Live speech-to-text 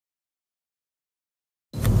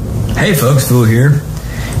Hey folks, Phil here,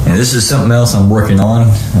 and this is something else I'm working on,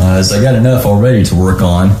 as I got enough already to work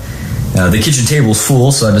on. The kitchen table's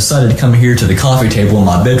full, so I decided to come here to the coffee table in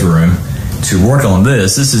my bedroom to work on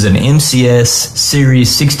this. This is an MCS Series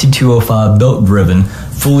 6205 belt-driven,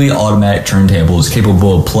 fully automatic turntable. It's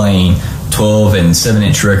capable of playing 12 and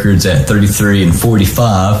 7-inch records at 33 and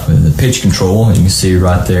 45 with the pitch control, you can see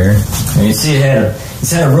right there. And you can see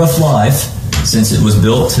it's had a rough life since it was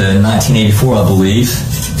built in 1984, I believe.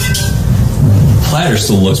 The platter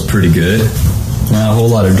still looks pretty good. Not a whole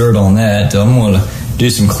lot of dirt on that. I'm going to do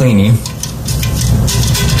some cleaning.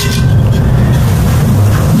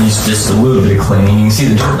 Use just a little bit of cleaning. You can see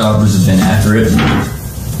the dirt daubers have been after it.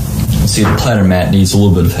 You can see the platter mat needs a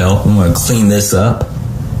little bit of help. I'm going to clean this up.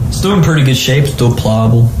 Still in pretty good shape, still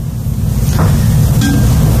pliable.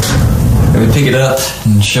 Let me pick it up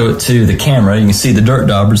and show it to the camera. You can see the dirt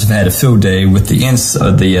daubers have had a field day with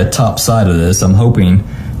the top side of this. I'm hoping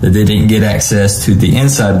that they didn't get access to the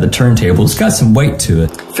inside of the turntable. It's got some weight to it.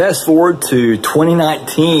 Fast forward to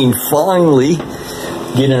 2019, finally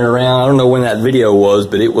getting around. I don't know when that video was,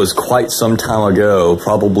 but it was quite some time ago,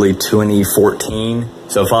 probably 2014,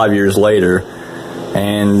 so 5 years later.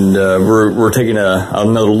 And we're taking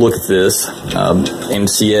another look at this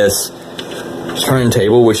MCS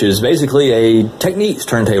turntable, which is basically a Technics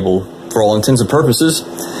turntable for all intents and purposes.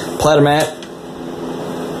 Platter mat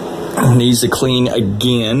needs to clean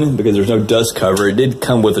again because there's no dust cover. It did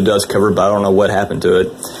come with a dust cover, but I don't know what happened to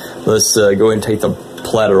it. Let's go ahead and take the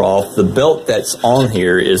platter off. The belt that's on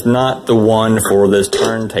here is not the one for this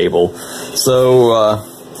turntable, so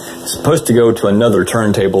it's supposed to go to another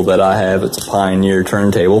turntable that I have. It's a Pioneer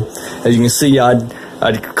turntable. As you can see,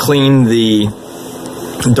 I'd cleaned the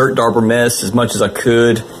dirt dauber mess as much as I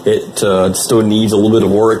could. It still needs a little bit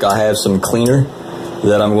of work. I have some cleaner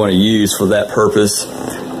that I'm going to use for that purpose.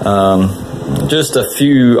 Just a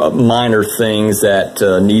few minor things that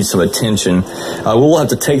need some attention. We'll have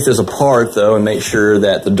to take this apart though and make sure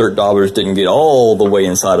that the dirt daubers didn't get all the way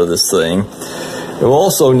inside of this thing. It will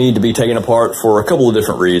also need to be taken apart for a couple of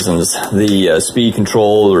different reasons. The speed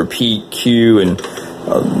control, the repeat cue, and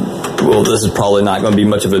well, this is probably not going to be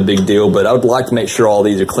much of a big deal, but I would like to make sure all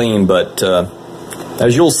these are clean. But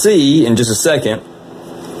as you'll see in just a second,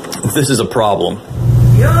 this is a problem.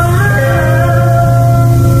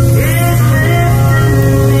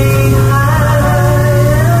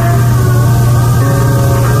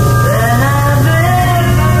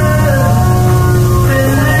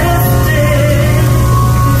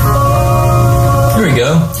 Here we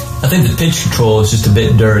go. I think the pitch control is just a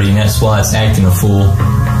bit dirty, and that's why it's acting a fool.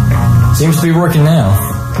 Seems to be working now,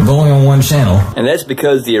 but only on one channel. And that's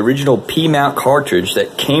because the original P-mount cartridge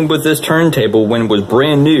that came with this turntable when it was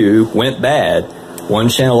brand new went bad. One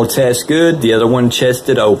channel attached good, the other one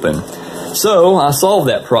chested open. So I solved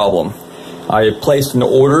that problem. I placed an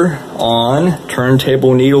order on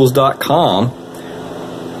turntableneedles.com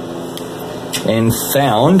and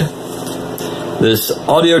found this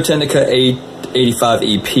Audio-Technica 85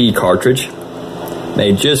 EP cartridge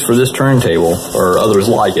made just for this turntable, or others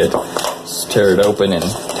like it. Let's tear it open and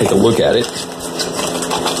take a look at it.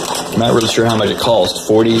 I'm not really sure how much it cost,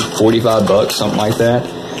 40, 45 bucks, something like that.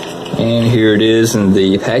 And here it is in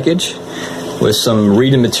the package with some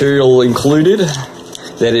reading material included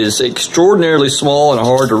that is extraordinarily small and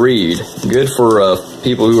hard to read. Good for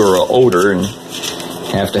people who are older and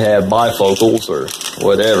have to have bifocals or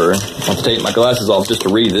whatever. I'll have to take my glasses off just to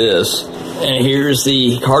read this. And here's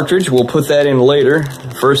the cartridge. We'll put that in later.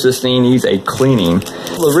 First, this thing needs a cleaning.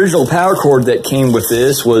 The original power cord that came with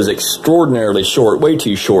this was extraordinarily short, way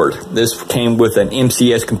too short. This came with an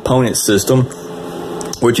MCS component system,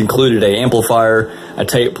 which included an amplifier, a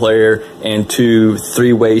tape player, and 2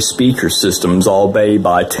 3-way speaker systems, all made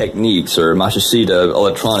by Technics, or Mashishita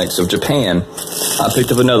Electronics of Japan. I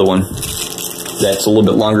picked up another one that's a little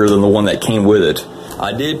bit longer than the one that came with it.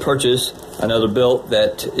 I did purchase another belt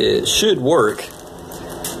that it should work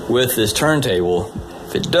with this turntable.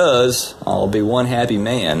 If it does, I'll be one happy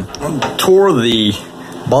man. I tore the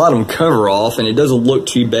bottom cover off and it doesn't look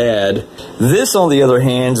too bad. This, on the other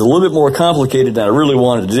hand, is a little bit more complicated than I really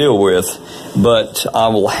wanted to deal with, but I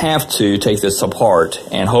will have to take this apart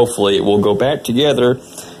and hopefully it will go back together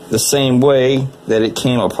the same way that it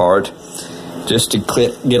came apart, just to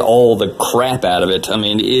get all the crap out of it. I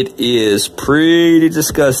mean, it is pretty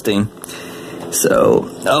disgusting. So,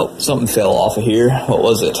 oh, something fell off of here. What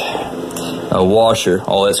was it? A washer.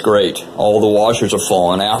 Oh, that's great. All the washers are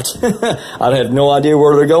falling out. I have no idea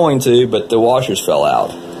where they're going to, but the washers fell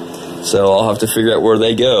out. So I'll have to figure out where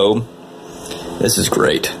they go. This is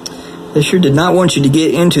great. They sure did not want you to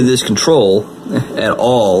get into this control at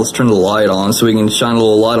all. Let's turn the light on so we can shine a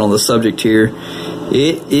little light on the subject here.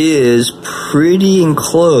 It is pretty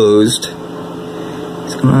enclosed.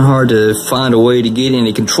 It's kind of hard to find a way to get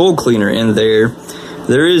any control cleaner in there.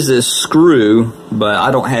 There is this screw, but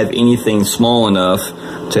I don't have anything small enough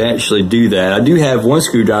to actually do that. I do have one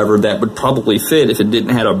screwdriver that would probably fit if it didn't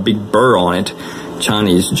have a big burr on it.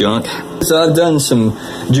 Chinese junk. So I've done some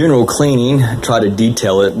general cleaning, try to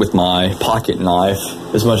detail it with my pocket knife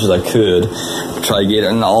as much as I could, try to get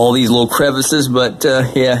in all these little crevices, but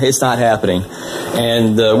yeah, it's not happening.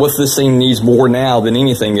 And what this thing needs more now than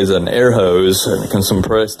anything is an air hose, some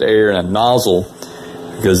compressed air and a nozzle,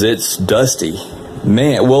 because it's dusty.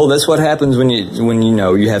 Man, well, that's what happens when you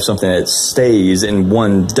know you have something that stays in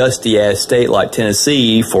one dusty ass state like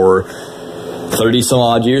Tennessee for 30 some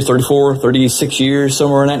odd years, 34, 36 years,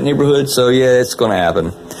 somewhere in that neighborhood. So yeah, it's going to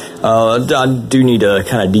happen. I do need to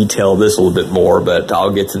kind of detail this a little bit more, but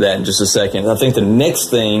I'll get to that in just a second. I think the next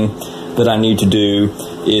thing that I need to do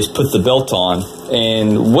is put the belt on.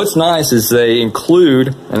 And what's nice is they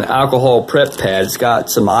include an alcohol prep pad. It's got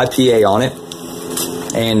some IPA on it.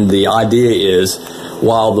 And the idea is,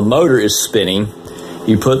 while the motor is spinning,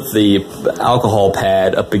 you put the alcohol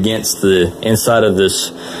pad up against the inside of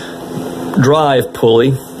this drive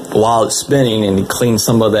pulley while it's spinning and clean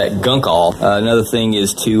some of that gunk off. Another thing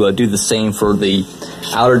is to do the same for the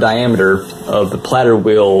outer diameter of the platter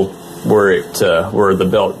wheel where the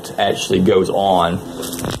belt actually goes on,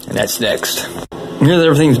 and that's next. Here's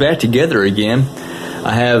everything's back together again.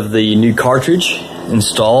 I have the new cartridge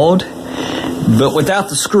installed, but without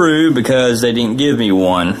the screw because they didn't give me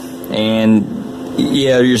one. And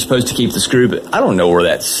yeah, you're supposed to keep the screw, but I don't know where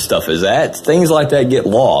that stuff is at. Things like that get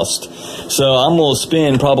lost. So I'm going to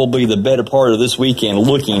spend probably the better part of this weekend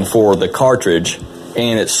looking for the cartridge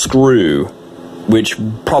and its screw, which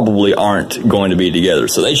probably aren't going to be together.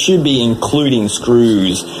 So they should be including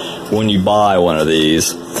screws when you buy one of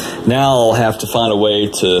these. Now I'll have to find a way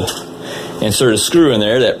to insert a screw in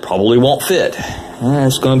there that probably won't fit.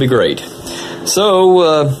 It's going to be great.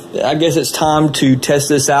 So I guess it's time to test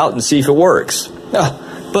this out and see if it works.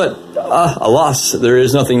 But alas, there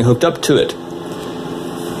is nothing hooked up to it.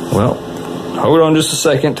 Well, hold on just a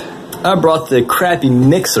second. I brought the crappy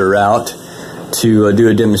mixer out to do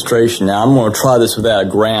a demonstration. Now I'm going to try this without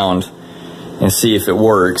ground and see if it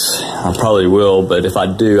works. I probably will, but if I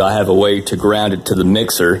do, I have a way to ground it to the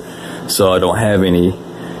mixer so I don't have any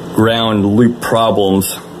ground loop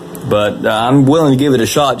problems. But I'm willing to give it a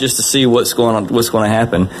shot just to see what's going to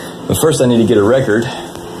happen. But first I need to get a record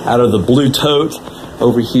out of the blue tote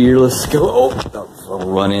over here. Let's go. I'll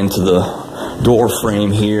run into the door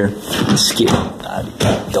frame here.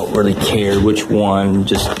 I don't really care which one.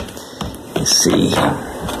 Just let's see.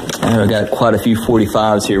 I got quite a few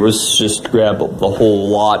 45s here. Let's just grab the whole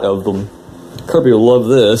lot of them. Kirby will love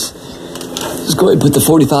this. Let's go ahead and put the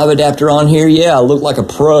 45 adapter on here. Yeah, I look like a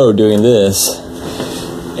pro doing this.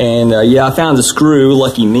 And yeah, I found the screw,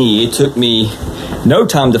 lucky me. It took me no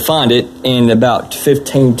time to find it and about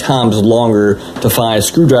 15 times longer to find a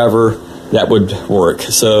screwdriver that would work.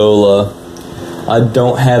 So I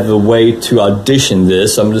don't have a way to audition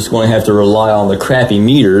this. I'm just going to have to rely on the crappy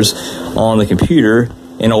meters on the computer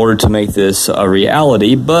in order to make this a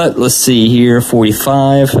reality. But let's see here,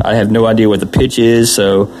 45. I have no idea what the pitch is,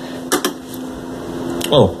 so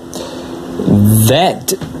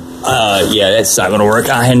that yeah, that's not gonna work.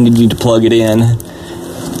 I need to plug it in.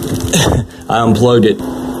 I unplugged it.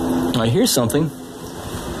 All right, here's something,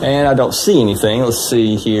 and I don't see anything. Let's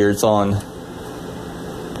see here. It's on.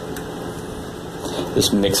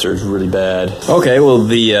 This mixer is really bad. Okay, well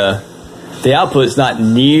the output's not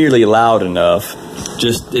nearly loud enough.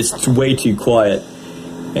 Just it's way too quiet,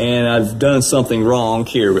 and I've done something wrong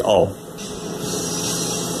here. Oh.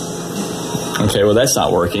 Okay, well that's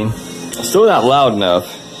not working. Still not loud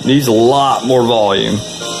enough. Needs a lot more volume,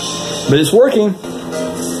 but it's working.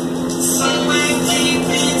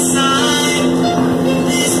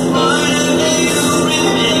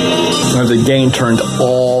 I have the gain turned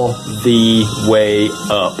all the way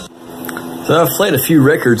up. So I've played a few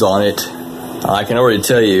records on it. I can already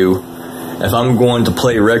tell you, if I'm going to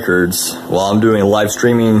play records while I'm doing live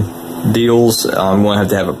streaming deals, I'm going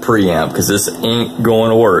to have a preamp because this ain't going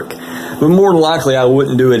to work. But more than likely, I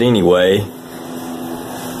wouldn't do it anyway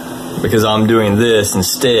because I'm doing this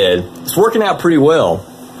instead. It's working out pretty well.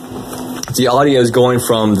 The audio is going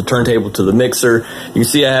from the turntable to the mixer. You can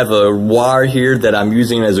see I have a wire here that I'm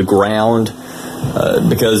using as a ground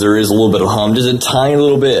because there is a little bit of hum, just a tiny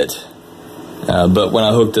little bit. But when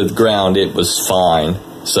I hooked to the ground, it was fine.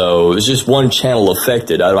 So it's just one channel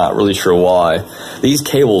affected. I'm not really sure why. These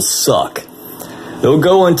cables suck. They'll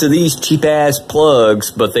go into these cheap-ass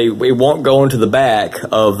plugs, but it won't go into the back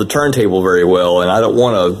of the turntable very well, and I don't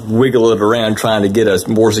want to wiggle it around trying to get a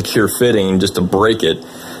more secure fitting just to break it.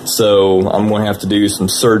 So I'm going to have to do some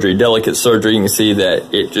surgery, delicate surgery. You can see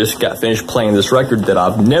that it just got finished playing this record that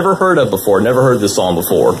I've never heard of before, never heard this song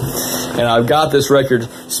before. And I've got this record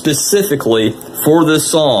specifically for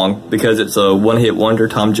this song because it's a one-hit wonder,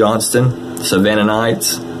 Tom Johnston, Savannah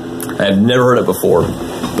Nights. I've never heard it before,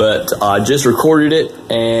 but I just recorded it,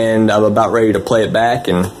 and I'm about ready to play it back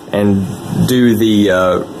and do the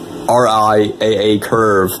RIAA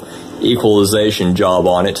curve equalization job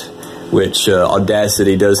on it, which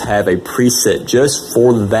Audacity does have a preset just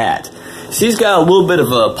for that. She's got a little bit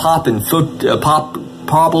of a pop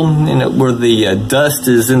problem in it where the dust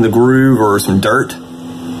is in the groove or some dirt.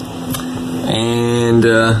 And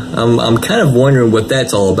I'm kind of wondering what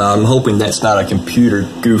that's all about. I'm hoping that's not a computer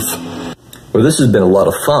goof. Well, this has been a lot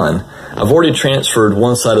of fun. I've already transferred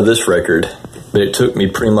one side of this record, but it took me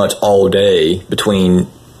pretty much all day between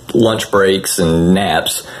lunch breaks and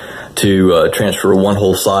naps to transfer one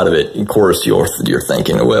whole side of it. Of course, you're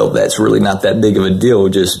thinking, well, that's really not that big of a deal.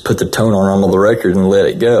 Just put the tone on the record and let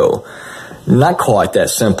it go. Not quite that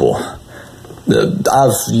simple.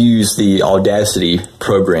 I've used the Audacity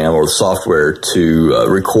program or software to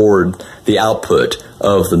record the output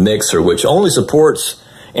of the mixer, which only supports,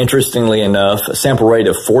 interestingly enough, a sample rate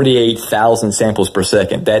of 48,000 samples per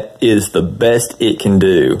second. That is the best it can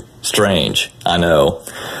do. Strange, I know.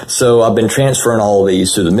 So I've been transferring all of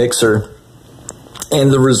these to the mixer,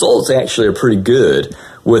 and the results actually are pretty good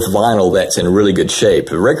with vinyl that's in really good shape.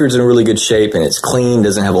 The record's in really good shape, and it's clean,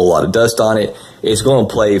 doesn't have a lot of dust on it. It's going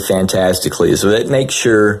to play fantastically. So that makes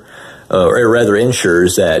sure, or rather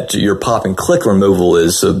ensures, that your pop and click removal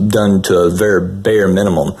is done to a very bare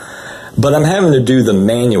minimum. But I'm having to do them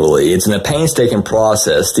manually. It's in a painstaking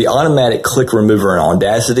process. The automatic click remover in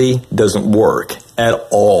Audacity doesn't work at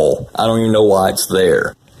all. I don't even know why it's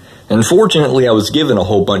there. Unfortunately, I was given a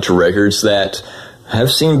whole bunch of records that have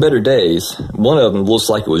seen better days. One of them looks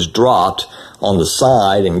like it was dropped on the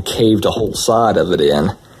side and caved a whole side of it in.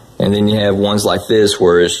 And then you have ones like this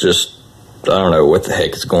where it's just, I don't know what the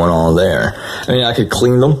heck is going on there. I mean, I could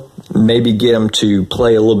clean them, maybe get them to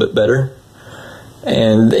play a little bit better,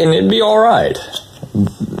 and it'd be all right.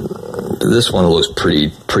 This one looks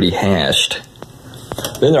pretty hashed.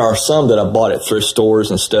 Then there are some that I bought at thrift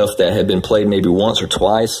stores and stuff that have been played maybe once or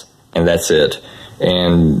twice, and that's it.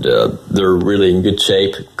 And they're really in good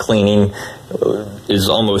shape. Cleaning is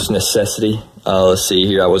almost necessity. Let's see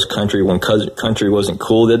here. I was country when country wasn't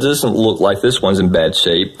cool. That doesn't look like this one's in bad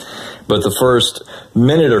shape. But the first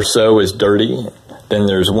minute or so is dirty. Then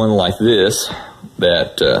there's one like this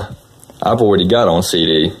that I've already got on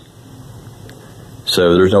CD.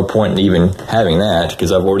 So there's no point in even having that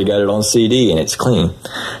because I've already got it on CD and it's clean.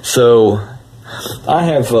 So I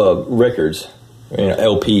have records,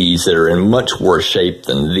 LPs that are in much worse shape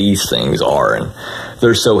than these things are, and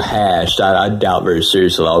they're so hashed, I doubt very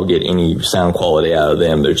seriously I'll get any sound quality out of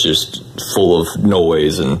them. They're just full of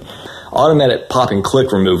noise, and automatic pop and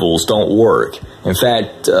click removals don't work. In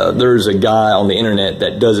fact, there's a guy on the internet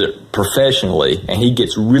that does it professionally, and he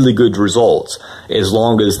gets really good results as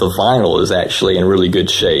long as the vinyl is actually in really good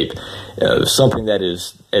shape. Something that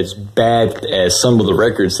is as bad as some of the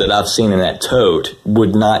records that I've seen in that tote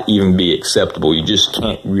would not even be acceptable. You just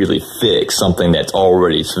can't really fix something that's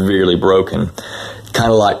already severely broken.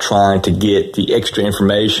 Kind of like trying to get the extra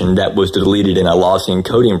information that was deleted in a lossy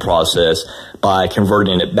encoding process by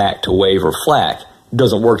converting it back to WAV or FLAC. It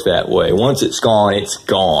doesn't work that way. Once it's gone, it's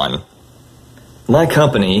gone. My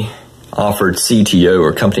company offered CTO,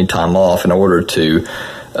 or company time off, in order to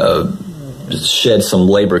shed some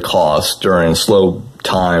labor costs during slow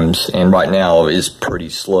times, and right now is pretty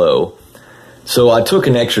slow. So I took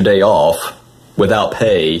an extra day off without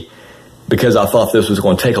pay because I thought this was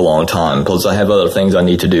going to take a long time because I have other things I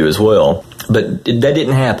need to do as well. But that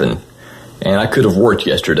didn't happen, and I could have worked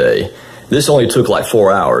yesterday. This only took like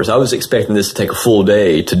 4 hours. I was expecting this to take a full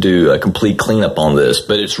day to do a complete cleanup on this,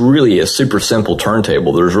 but it's really a super simple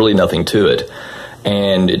turntable. There's really nothing to it,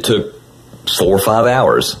 and it took 4 or 5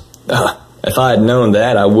 hours. If I had known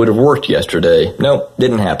that, I would have worked yesterday. Nope,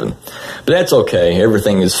 didn't happen. But that's okay.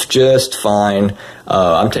 Everything is just fine.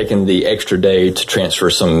 I'm taking the extra day to transfer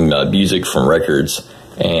some music from records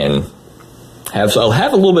and I'll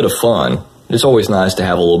have a little bit of fun. It's always nice to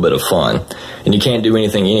have a little bit of fun. And you can't do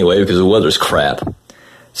anything anyway because the weather's crap.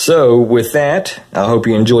 So with that, I hope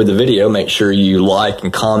you enjoyed the video. Make sure you like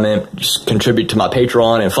and comment, just contribute to my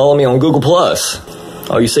Patreon, and follow me on Google+.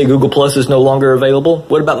 Oh, you say Google Plus is no longer available?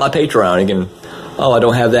 What about my Patreon? Again, oh, I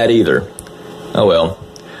don't have that either. Oh well,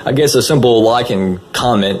 I guess a simple like and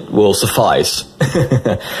comment will suffice.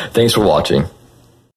 Thanks for watching.